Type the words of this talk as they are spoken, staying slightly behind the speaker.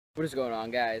What is going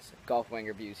on, guys? Golf Wang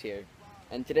Reviews here,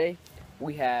 and today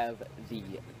we have the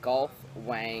Golf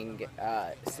Wang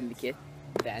Syndicate,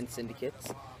 Van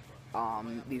Syndicates.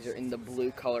 These are in the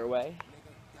blue colorway.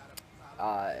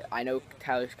 I know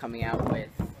Tyler's coming out with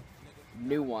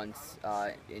new ones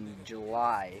in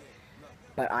July,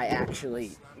 but I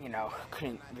actually,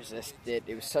 couldn't resist it.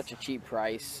 It was such a cheap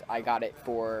price. I got it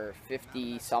for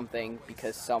 50 something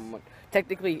because someone,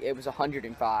 technically it was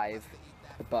 105,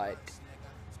 but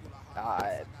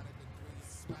I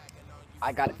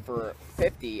got it for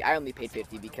 50. I only paid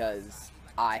 50 because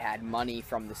I had money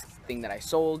from this thing that I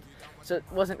sold, so it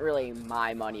wasn't really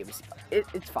my money.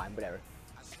 It's fine, whatever.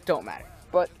 Don't matter.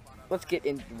 But let's get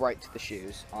in right to the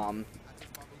shoes.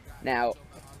 Now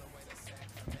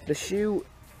the shoe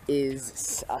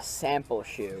is a sample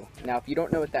shoe. Now, if you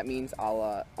don't know what that means,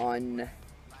 I'll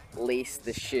unlace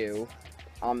the shoe.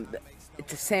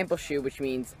 It's a sample shoe, which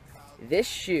means this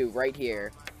shoe right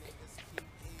here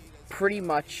pretty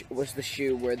much was the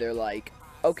shoe where they're like,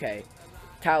 okay,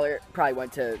 Tyler probably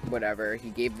went to whatever,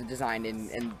 he gave the design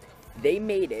and they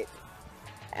made it,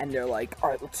 and they're like,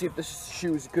 alright, let's see if this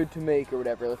shoe is good to make or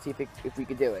whatever, let's see if we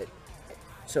could do it.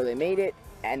 So they made it,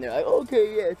 and they're like,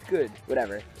 okay, yeah, it's good,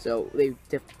 whatever. So they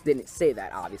didn't say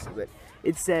that, obviously, but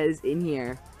it says in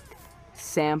here,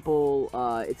 sample,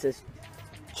 it says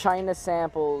China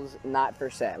samples not for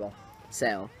sale.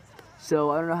 So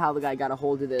I don't know how the guy got a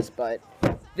hold of this, but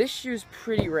this shoe's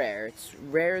pretty rare. It's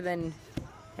rarer than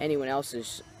anyone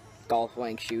else's Golf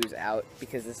Wang shoes out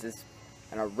because this is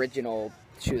an original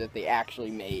shoe that they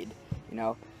actually made,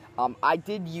 I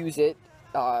did use it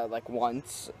like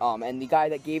once, and the guy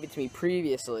that gave it to me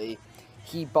previously,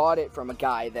 he bought it from a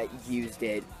guy that used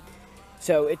it.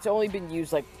 So it's only been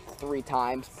used like 3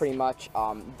 times pretty much.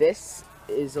 This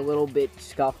is a little bit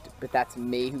scuffed, but that's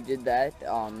me who did that.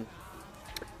 I'm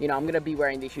gonna be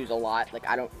wearing these shoes a lot. Like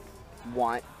I don't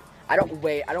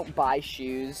buy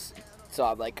shoes, so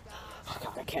I'm like, oh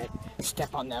God, I can't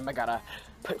step on them. I gotta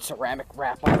put ceramic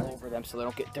wrap all over them so they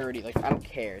don't get dirty. Like, I don't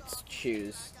care, it's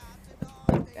shoes.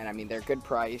 And I mean, they're a good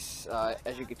price.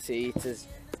 As you can see, it says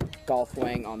Golf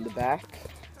Wang on the back.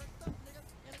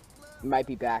 It might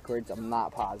be backwards, I'm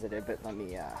not positive, but let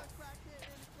me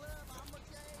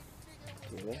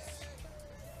do this.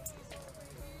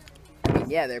 I mean,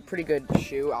 yeah, they're a pretty good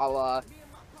shoe. I'll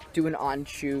do an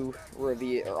on-shoe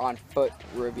review, or on-foot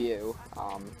review,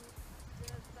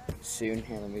 soon.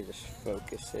 Here, let me just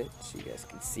focus it so you guys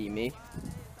can see me.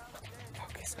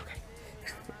 Focus,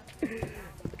 okay.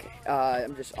 Okay,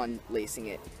 I'm just unlacing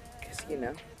it, because,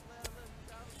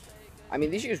 I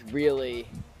mean, these shoes really,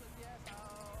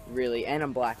 and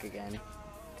I'm black again.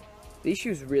 These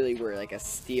shoes really were like a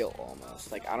steal,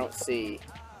 almost. Like, I don't see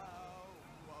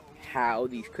how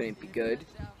these couldn't be good.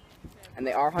 And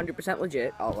they are 100%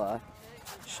 legit. I'll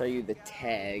show you the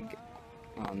tag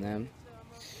on them.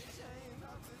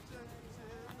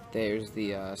 There's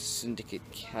the Syndicate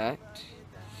cat.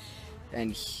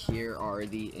 And here are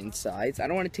the insides. I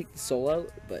don't want to take the sole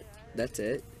out, but that's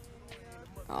it.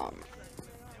 Yeah,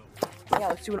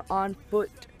 let's do an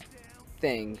on-foot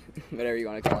thing. Whatever you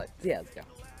want to call it. Yeah, let's go.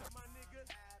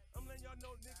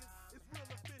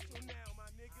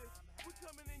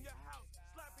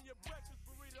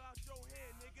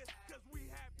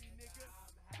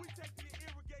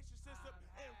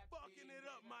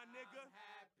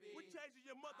 We changing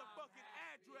your motherfucking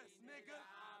address, nigga.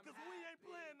 Cause we ain't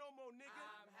playing no more, nigga.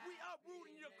 We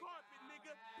uprooting your carpet,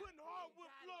 nigga. Putting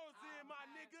hardwood floors in, my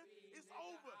nigga. It's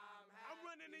over. I'm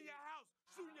running in your house,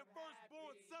 shooting your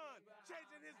firstborn son,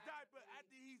 changing his diaper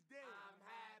after he's dead.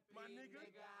 My nigga.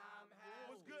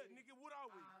 What's good, nigga? What are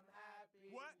we?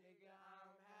 What?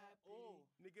 Oh,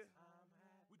 nigga.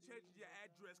 We changing your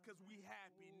address cause we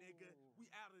happy, nigga. We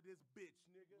out of this bitch,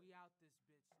 nigga. We out this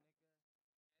bitch, nigga.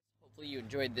 Hopefully you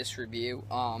enjoyed this review.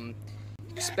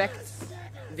 Expect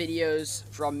videos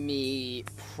from me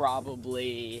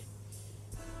probably,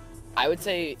 I would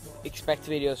say expect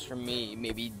videos from me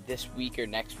maybe this week or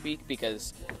next week,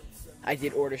 because I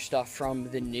did order stuff from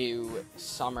the new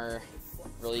summer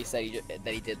release that he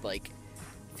did, like,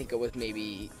 I think it was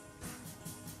maybe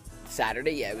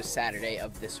Saturday. Yeah, it was Saturday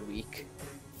of this week,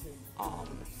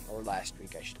 or last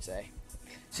week I should say.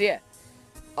 So yeah.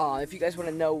 If you guys want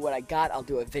to know what I got, I'll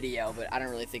do a video, but I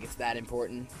don't really think it's that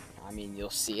important. I mean,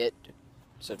 you'll see it,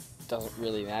 so it doesn't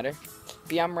really matter.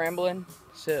 But yeah, I'm rambling,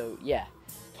 so yeah.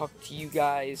 Talk to you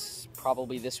guys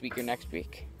probably this week or next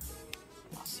week.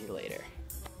 I'll see you later.